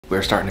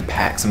We're starting to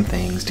pack some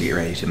things to get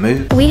ready to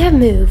move. We have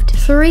moved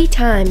 3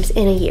 times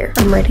in a year.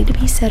 I'm ready to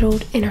be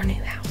settled in our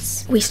new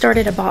house. We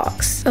started a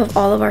box of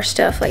all of our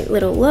stuff, like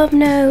little love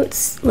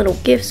notes, little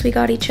gifts we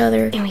got each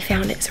other, and we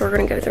found it, so we're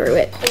gonna go through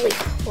it. Holy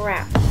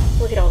crap,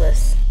 look at all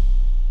this.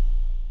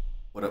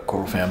 What up,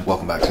 Cordle Fam?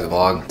 Welcome back to the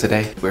vlog.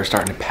 Today, we're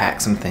starting to pack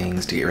some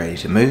things to get ready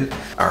to move.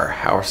 Our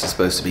house is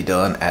supposed to be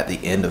done at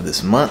the end of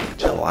this month,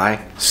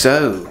 July.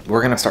 So,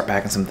 we're gonna start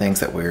packing some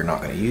things that we're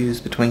not gonna use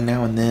between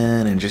now and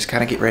then and just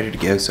kind of get ready to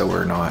go so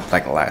we're not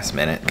like a last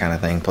minute kind of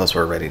thing. Plus,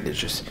 we're ready to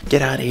just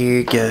get out of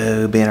here,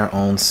 go, be in our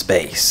own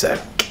space.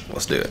 So,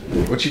 let's do it.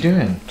 What you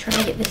doing?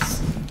 Trying to get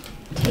this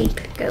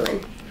tape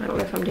going. I don't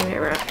know if I'm doing it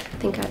right. I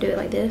think I do it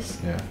like this.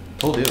 Yeah,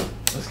 cool deal.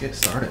 Let's get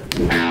started.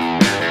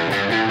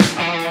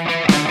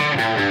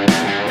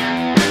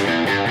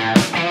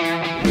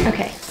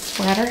 Okay,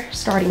 we're at our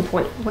starting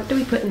point. What do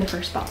we put in the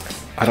first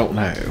box? I don't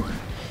know.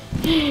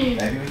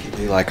 Maybe we could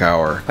do like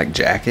our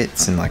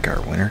jackets and like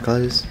our winter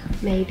clothes.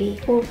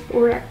 Maybe. Or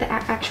the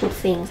actual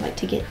things, like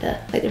to get the,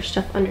 like there's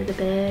stuff under the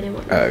bed and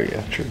whatnot. Oh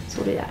yeah, true. So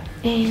we'll do that.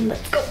 And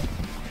let's go.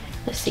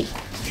 Let's see.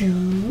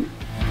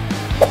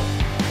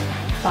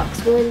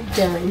 Box 1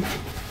 done.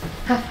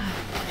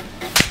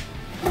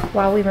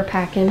 While we were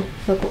packing,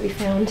 look what we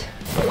found.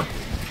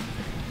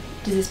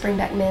 Does this bring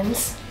back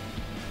memes?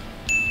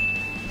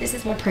 This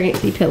is my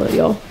pregnancy pillow,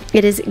 y'all.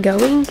 It is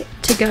going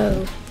to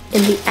go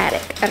in the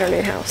attic at our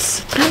new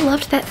house. I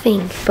loved that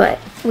thing, but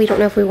we don't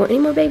know if we want any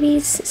more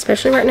babies,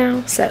 especially right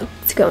now, so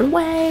it's going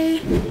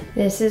away.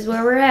 This is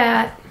where we're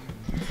at.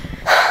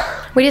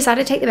 We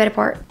decided to take the bed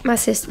apart.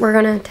 We're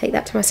gonna take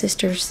that to my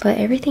sister's, but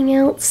everything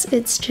else,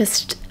 it's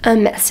just a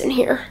mess in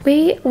here.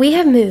 We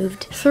have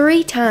moved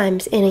 3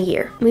 times in a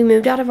year. We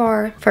moved out of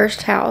our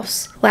first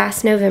house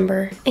last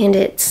November and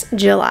it's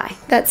July.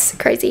 That's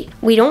crazy.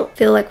 We don't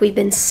feel like we've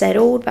been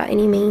settled by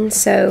any means,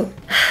 so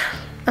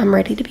I'm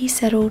ready to be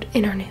settled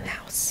in our new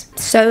house.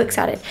 So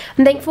excited.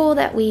 I'm thankful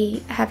that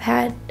we have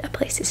had a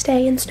place to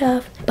stay and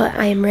stuff, but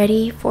I am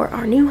ready for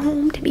our new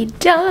home to be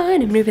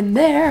done and moving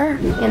there.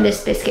 And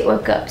this biscuit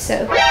woke up,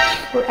 so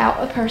we're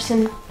out a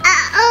person.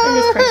 And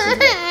this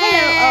person's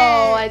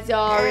hello. Oh, I'm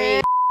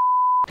sorry.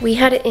 We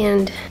had to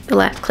end the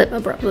last clip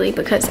abruptly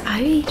because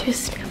I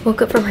just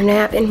woke up from her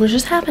nap and was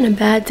just having a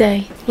bad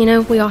day. You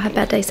know, we all have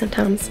bad days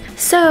sometimes.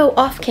 So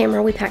off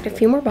camera, we packed a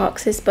few more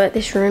boxes, but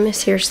this room is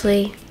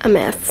seriously a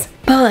mess.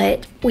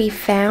 But we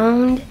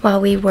found,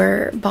 while we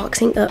were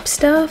boxing up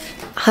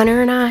stuff,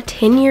 Hunter and I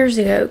 10 years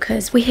ago,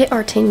 because we hit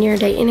our 10-year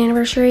dating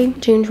anniversary,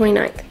 June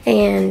 29th,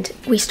 and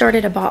we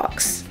started a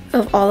box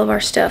of all of our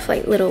stuff,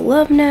 like little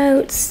love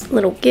notes,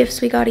 little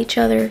gifts we got each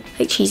other,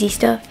 like cheesy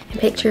stuff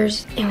and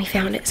pictures, and we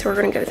found it, so we're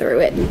gonna go through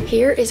it.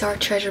 Here is our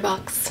treasure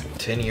box.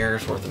 10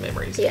 years worth of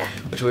memories. Yeah.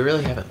 Which we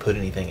really haven't put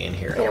anything in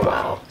here in a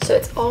while. So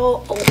it's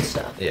all old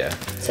stuff. Yeah.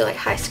 So like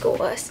high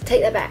school us.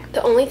 Take that back.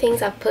 The only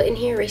things I've put in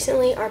here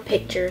recently are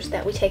pictures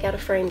that we take out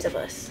of frames of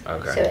us.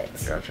 Okay. So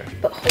it's, gotcha.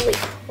 But holy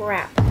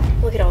crap.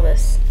 Look at all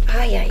this.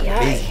 Ay, ay,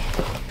 ay.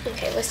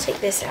 Okay, let's take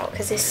this out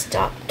because this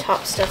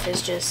top stuff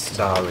is just...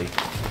 Dolly.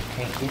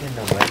 Can't get in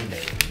the way,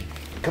 baby.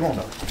 Come on,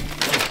 Dolly.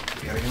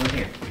 You gotta go in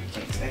here.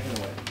 Can't stay in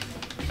the way.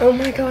 Oh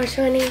my gosh,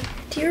 honey.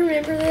 Do you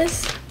remember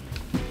this?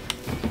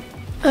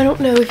 I don't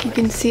know if you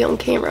can see on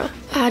camera.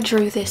 I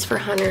drew this for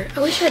Hunter.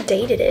 I wish I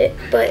dated it,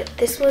 but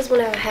this was when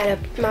I had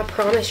my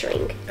promise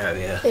ring. Oh,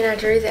 yeah. And I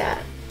drew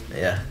that.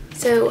 Yeah.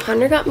 So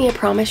Hunter got me a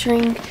promise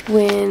ring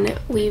when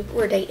we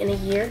were dating a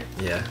year.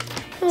 Yeah.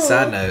 Aww.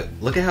 Side note,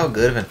 look at how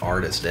good of an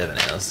artist Devin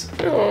is.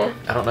 Aww.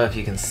 I don't know if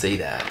you can see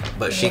that,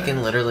 but she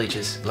can literally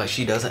just, like,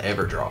 she doesn't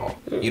ever draw.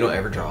 You don't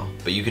ever draw,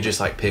 but you could just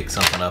like pick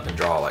something up and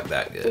draw like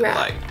that good. Right.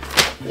 Like,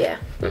 yeah.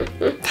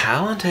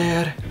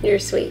 talented. You're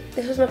sweet.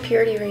 This was my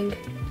purity ring.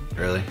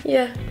 Really?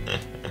 Yeah.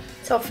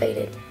 It's all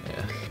faded.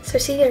 Yeah. So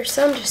see, there's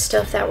some just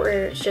stuff that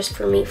were just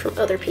for me from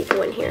other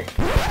people in here.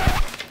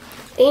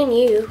 And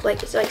you,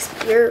 like, it's like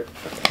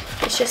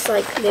it's just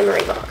like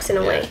memory box in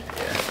a way.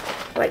 Yeah.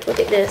 Like, look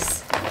at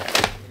this.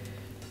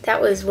 That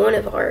was one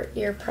of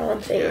your prom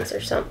things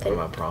or something.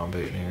 One of my prom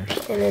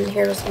boutonnieres. And then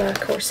here was my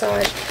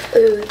corsage.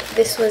 Ooh,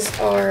 this was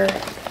our,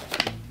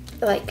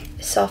 like,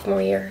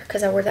 sophomore year,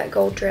 because I wore that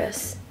gold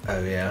dress.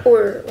 Oh, yeah.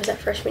 Or was that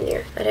freshman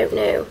year? I don't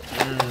know.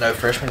 No,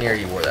 freshman year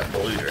you wore that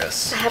blue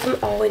dress. I have them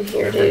all in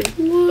here, dude.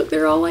 Look,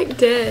 they're all, like,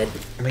 dead.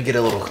 Let me get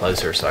a little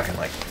closer so I can,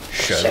 like,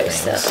 show things.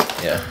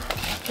 Stuff. Yeah.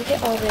 Look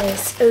at all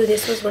this. Oh,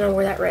 this was when I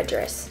wore that red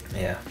dress.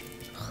 Yeah.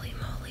 Holy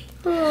moly.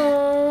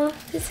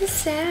 Aww, this is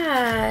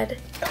sad.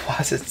 Why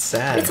is it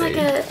sad? It's like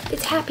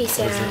it's happy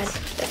sad. I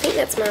think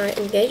that's my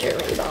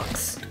engagement ring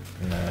box.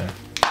 No.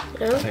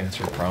 No? I think it's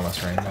your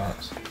promise ring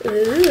box. Ooh,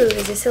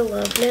 is this a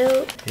love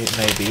note? It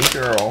may be,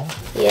 girl.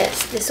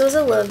 Yes, this was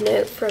a love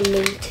note from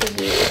me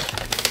to you.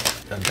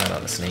 I'm trying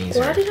not to sneeze.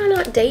 Why did I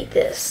not date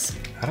this?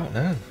 I don't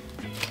know.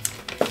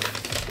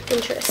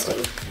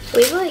 Interesting.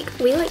 We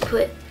like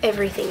put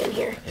everything in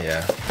here.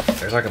 Yeah.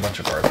 There's like a bunch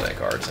of birthday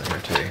cards in here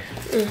too.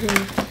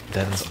 Mm-hmm.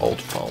 Devin's old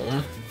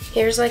phone.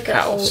 Here's like an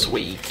old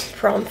sweet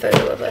prom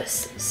photo of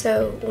us.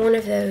 So one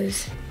of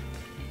those.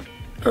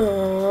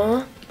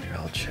 Aww. Here,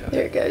 I'll Gotcha.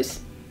 There it goes.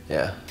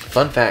 Yeah.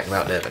 Fun fact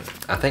about Devin.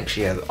 I think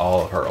she has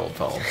all of her old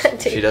phones.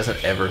 She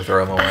doesn't ever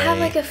throw them away. I have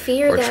like a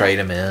fear or that... trade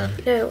them in.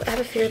 No, I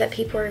have a fear that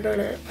people are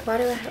gonna... Why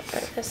do I have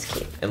that? That's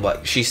cute. And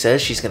like, she says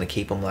she's going to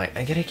keep them, like,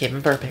 I'm going to keep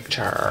them for a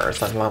picture or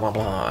something, blah, blah,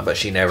 blah. But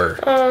she never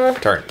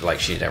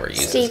she never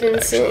uses it,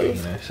 actually.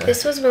 You know, so.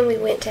 This was when we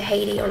went to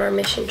Haiti on our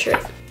mission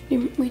trip.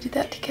 We did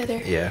that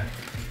together. Yeah.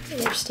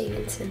 There's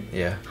Stevenson.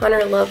 Yeah.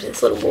 Hunter loved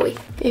this little boy.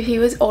 If he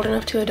was old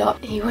enough to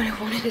adopt, he would have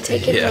wanted to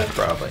take him. Yeah,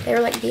 probably. They were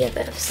like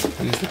BFFs.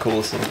 He's the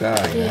coolest little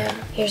guy. Yeah.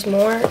 Here's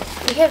more.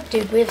 We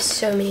have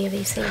so many of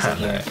these things in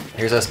here.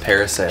 Here's us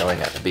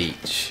parasailing at the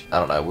beach. I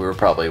don't know, we were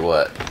probably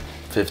what,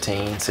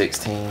 15,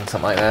 16,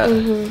 something like that?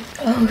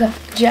 Oh god,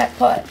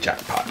 jackpot.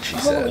 Jackpot, she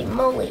said. Holy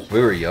moly.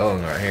 We were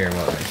young right here,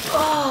 weren't we?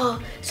 Oh,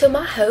 so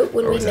my hope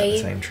when or we was made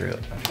that the same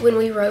trip? When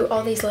we wrote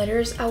all these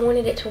letters, I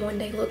wanted it to one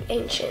day look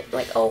ancient,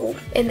 like old,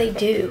 and they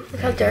do.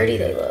 Look how dirty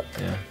they look.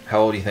 Yeah.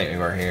 How old do you think we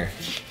were here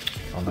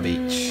on the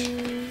beach?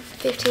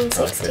 15,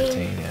 16.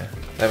 15, yeah.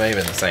 That may have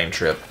been the same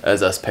trip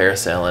as us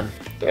parasailing.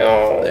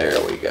 Oh,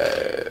 There we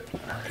go.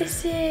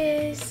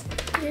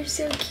 You're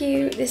so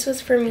cute. This was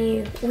from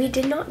you. We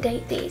did not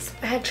date these.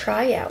 I had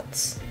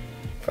tryouts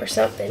for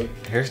something.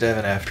 Here's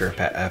Devin after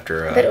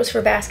But it was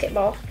for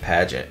basketball.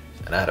 pageant.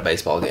 And I had a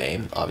baseball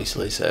game,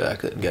 obviously, so I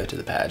couldn't go to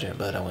the pageant,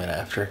 but I went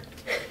after.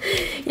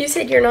 You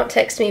said you're not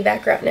texting me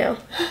back right now,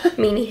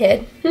 meanie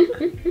head.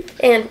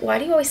 And why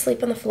do you always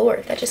sleep on the floor?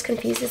 That just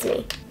confuses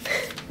me.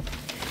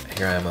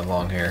 Here I am with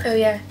long hair. Oh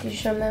yeah, did you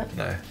show them that?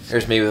 No.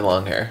 Here's me with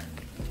long hair.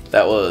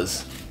 That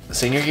was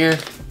senior year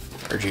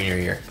or junior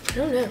year? I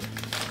don't know.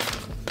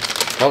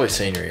 Probably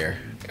senior year.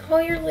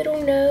 All your little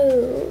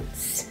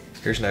notes.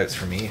 Here's notes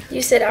from me.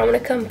 You said I want to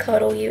come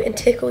cuddle you and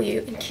tickle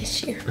you and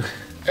kiss you.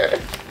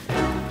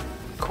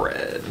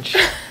 Cringe.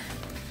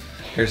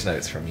 Here's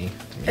notes from me.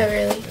 Oh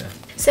really? Yeah.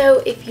 So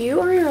if you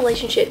are in a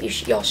relationship,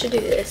 y'all should do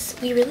this.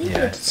 We really need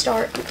Yeah. to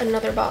start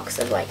another box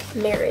of like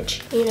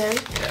marriage, you know?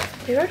 Yeah.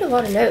 We wrote a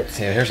lot of notes.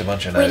 Yeah, here's a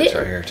bunch of We notes didn't-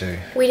 right here too.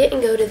 We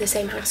didn't go to the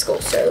same high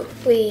school, so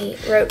we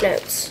wrote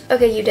notes.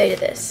 Okay, you dated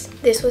this.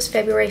 This was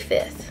February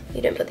 5th.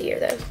 You didn't put the year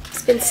though.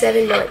 It's been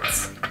 7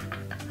 months.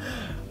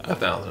 I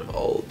found some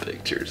old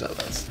pictures of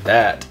us.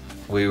 That,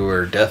 we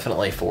were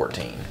definitely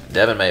 14.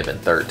 Devin may have been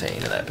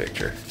 13 in that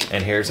picture.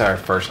 And here's our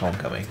first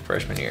homecoming,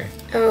 freshman year.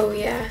 Oh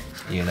yeah.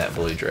 You in that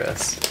blue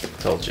dress.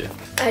 Told you.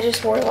 I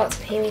just wore lots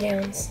of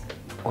hand-me-downs.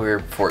 We were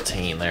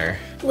 14 there.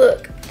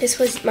 Look, this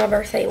was my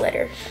birthday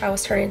letter. I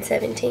was turning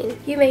 17.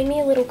 You made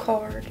me a little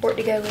card for it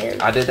to go in.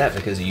 I did that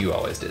because you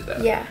always did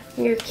that. Yeah,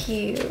 you're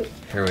cute.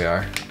 Here we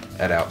are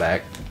at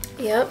Outback.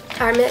 Yep,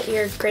 I met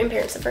your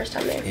grandparents the first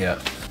time there. Yep.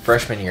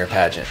 Freshman year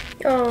pageant.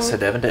 Oh. So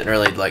Devin didn't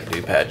really like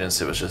do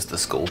pageants. It was just the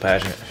school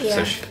pageant.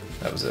 Yeah. So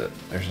that was it.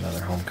 There's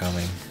another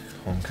homecoming.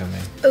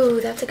 Oh,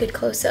 that's a good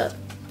close-up.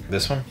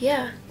 This one?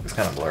 Yeah. It's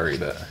kind of blurry,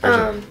 but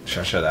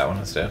should I show that one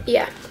instead?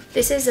 Yeah.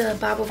 This is a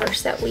Bible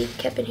verse that we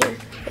kept in here.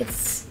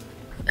 It's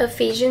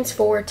Ephesians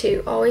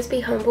 4:2. Always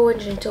be humble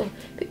and gentle.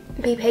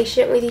 Be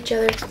patient with each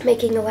other,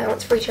 making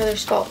allowance for each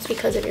other's faults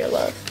because of your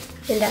love.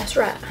 And that's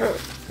right, huh?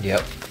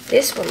 Yep.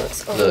 This one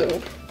looks old.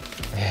 Look.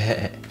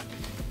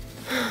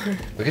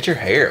 Look at your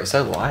hair. It was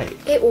so light.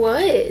 It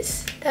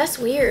was. That's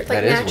weird.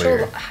 Like That is natural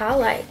weird.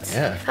 highlights.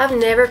 Yeah. I've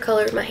never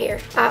colored my hair.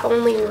 I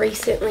only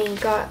recently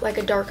got like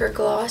a darker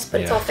gloss,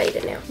 but it's Yeah. all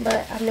faded now.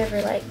 But I've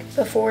never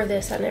before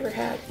this I never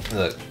had.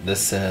 Look,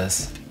 this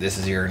says, this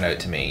is your note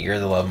to me. You're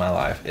the love of my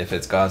life. If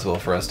it's God's will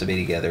for us to be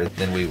together,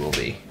 then we will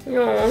be.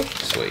 Aw.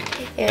 Sweet.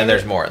 Yeah. And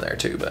there's more in there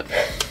too, but.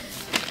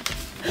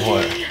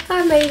 What?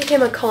 I made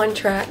him a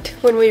contract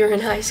when we were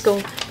in high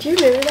school. Do you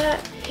remember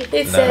that?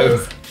 It No.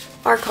 says,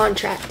 our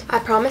contract. I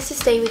promise to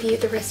stay with you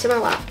the rest of my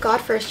life.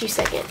 God first, you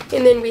second.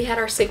 And then we had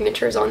our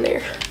signatures on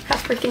there. How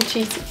freaking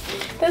cheesy.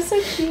 That's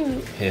so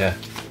cute. Yeah.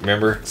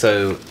 Remember?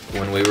 So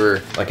when we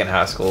were like in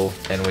high school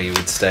and we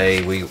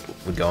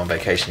would go on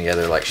vacation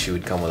together, like she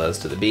would come with us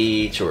to the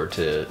beach or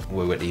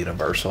we went to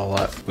Universal a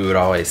lot. We would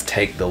always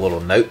take the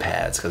little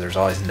notepads because there's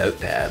always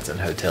notepads in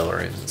hotel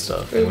rooms and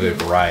stuff. And we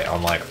would write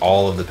on like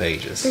all of the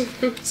pages.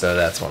 So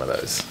that's one of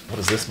those. What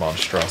is this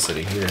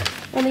monstrosity here?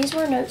 Well, these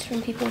were notes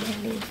from people in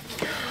Haiti.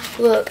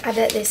 Look, I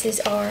bet this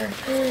is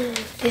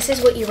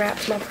what you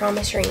wrapped my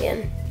promise ring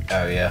in.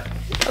 Oh yeah.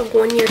 Of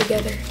 1 year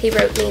together. He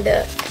wrote me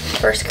the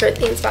 1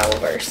 Corinthians Bible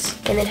verse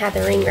and then had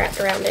the ring wrapped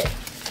around it.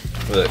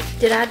 Look.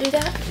 Did I do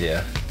that?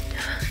 Yeah.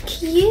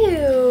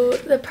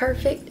 Cute. The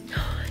perfect.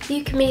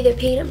 You can be the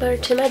peanut butter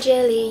to my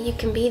jelly. You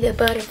can be the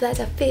butterflies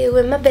I feel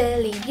in my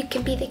belly. You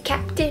can be the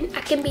captain.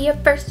 I can be your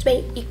first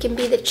mate. You can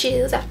be the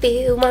chills I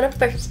feel on a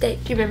first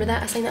date. Do you remember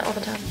that? I sing that all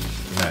the time.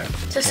 No.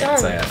 It's a Can't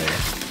song. say I do.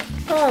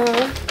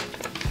 Aww.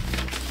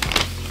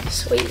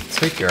 Sweet.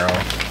 Sweet girl.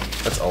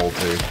 That's old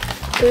too.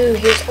 Ooh,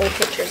 here's old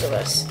pictures of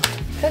us.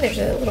 Oh, there's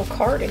a little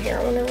card in here.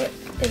 I wonder what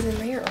is in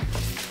there.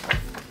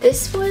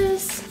 This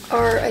was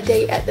or a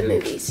date at the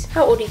movies.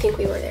 How old do you think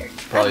we were there?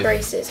 Probably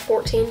braces,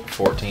 14.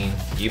 14.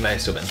 You may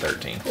have still been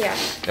 13. Yeah.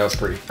 That was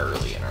pretty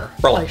early in our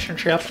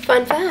relationship.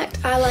 Fun fact,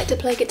 I like to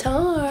play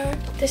guitar.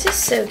 This is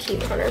so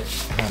cute, Hunter.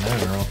 I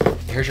know, girl.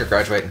 Here's your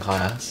graduating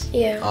class.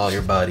 Yeah. All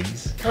your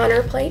buddies.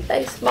 Hunter played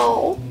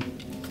baseball.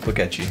 Look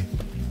at you.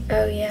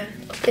 Oh, yeah.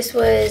 This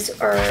was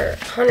our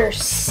Hunter's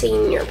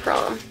senior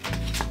prom.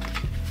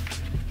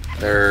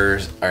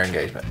 There's our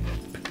engagement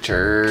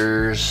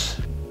pictures.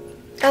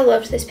 I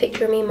loved this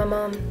picture of me and my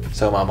mom.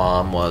 So my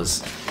mom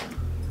was,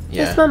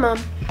 yeah. That's my mom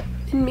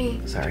and me.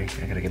 Sorry,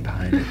 I gotta get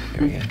behind it.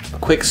 Here we go. A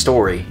quick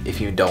story,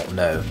 if you don't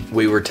know.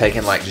 We were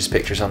taking like just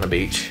pictures on the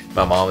beach.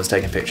 My mom was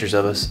taking pictures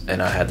of us,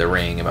 and I had the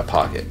ring in my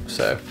pocket.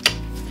 So,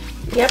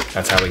 yep.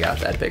 that's how we got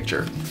that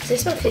picture. Is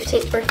this my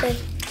 15th birthday?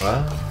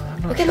 Well,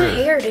 I'm not Look sure. at my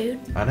hair, dude.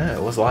 I know,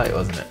 it was light,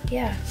 wasn't it?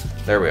 Yeah.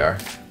 There we are.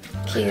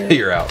 Cute.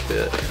 Your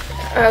outfit.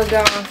 Oh,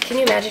 God. Can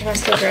you imagine if I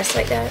still dressed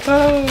like that?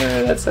 Oh,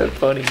 man, that's so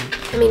funny.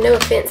 I mean, no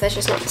offense, that's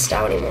just not the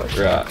style anymore.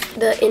 Right.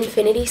 The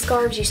infinity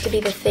scarves used to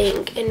be the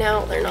thing, and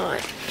now they're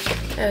not.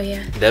 Oh,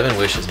 yeah. Devin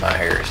wishes my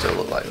hair still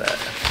looked like that.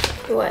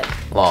 What?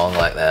 Long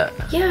like that.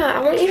 Yeah, I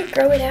want you to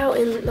grow it out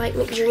in, like,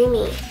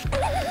 McDreamy.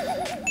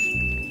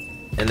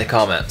 In the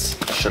comments,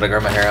 should I grow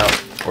my hair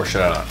out or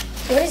should I not?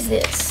 What is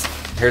this?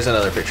 Here's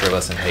another picture of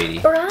us in Haiti.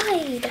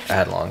 Bride. I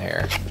had long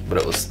hair, but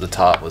it was, the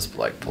top was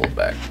like pulled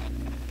back.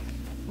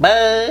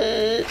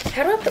 But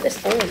How do I put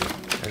this on?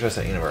 there's just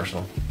a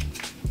universal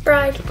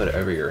Bride. to put it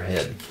over your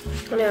head.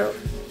 No.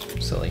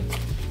 Silly.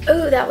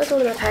 Oh, that was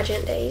one of my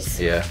pageant days.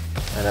 Yeah.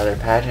 Another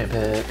pageant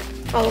pic.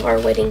 All of our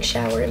wedding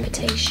shower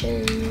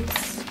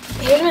invitations.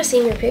 Here's my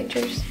senior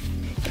pictures.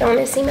 You want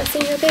me to see my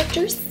senior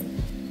pictures?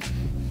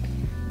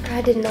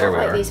 I did not There we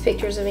like are. these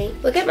pictures of me.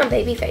 Look at my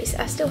baby face.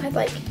 I still had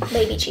like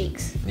baby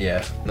cheeks.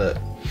 Yeah. Look.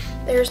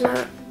 There's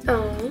my,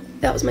 oh,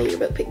 that was my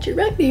yearbook picture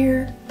right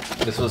there.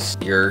 This was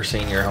your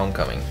senior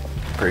homecoming.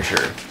 Pretty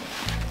sure.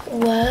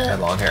 What? Had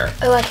long hair.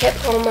 Oh, I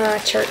kept all my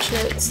church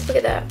notes. Look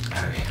at that.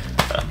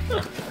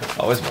 I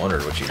always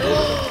wondered what you did with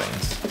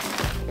those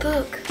things.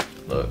 Look.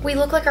 Look. We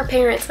look like our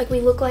parents. Like we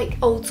look like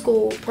old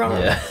school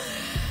prom. Yeah.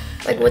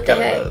 Like what the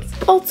Kinda heck?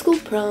 does. Old school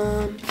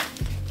prom.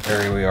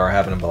 Here we are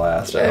having a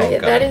blast at Oh, yeah,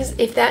 homecoming. that is,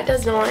 if that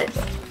does not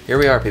Here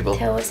we are, people.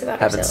 tell us about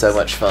Having ourselves. so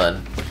much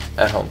fun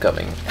at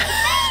homecoming.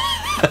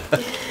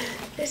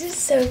 This is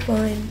so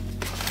fun.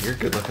 You're a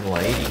good looking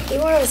lady.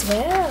 You are as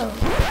well.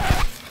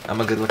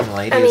 I'm a good looking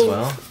lady I as mean,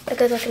 well. a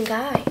good looking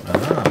guy.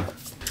 Ah.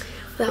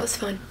 That was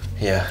fun.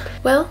 Yeah,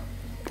 Well,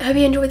 I hope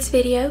you enjoyed this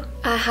video.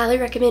 I highly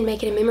recommend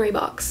making a memory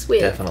box with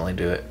definitely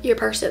do it. your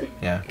person.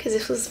 Yeah. Because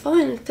this was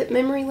fun. It's at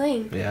memory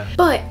lane. Yeah.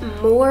 But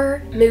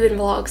more moving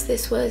vlogs.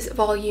 This was not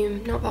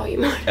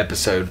volume.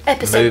 Episode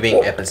Episode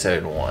 4.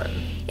 episode 1.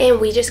 And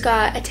we just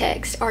got a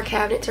text. Our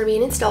cabinets are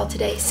being installed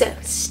today. So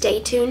stay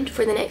tuned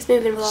for the next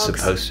moving vlogs.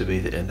 Supposed to be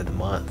the end of the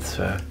month,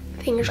 so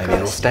Fingers maybe crossed.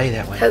 it'll stay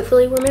that way.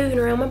 Hopefully we're moving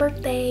around my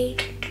birthday.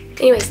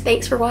 Anyways,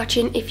 thanks for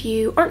watching. If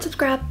you aren't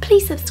subscribed,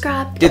 please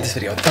subscribe. Give this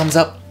video a thumbs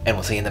up, and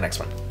we'll see you in the next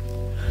one.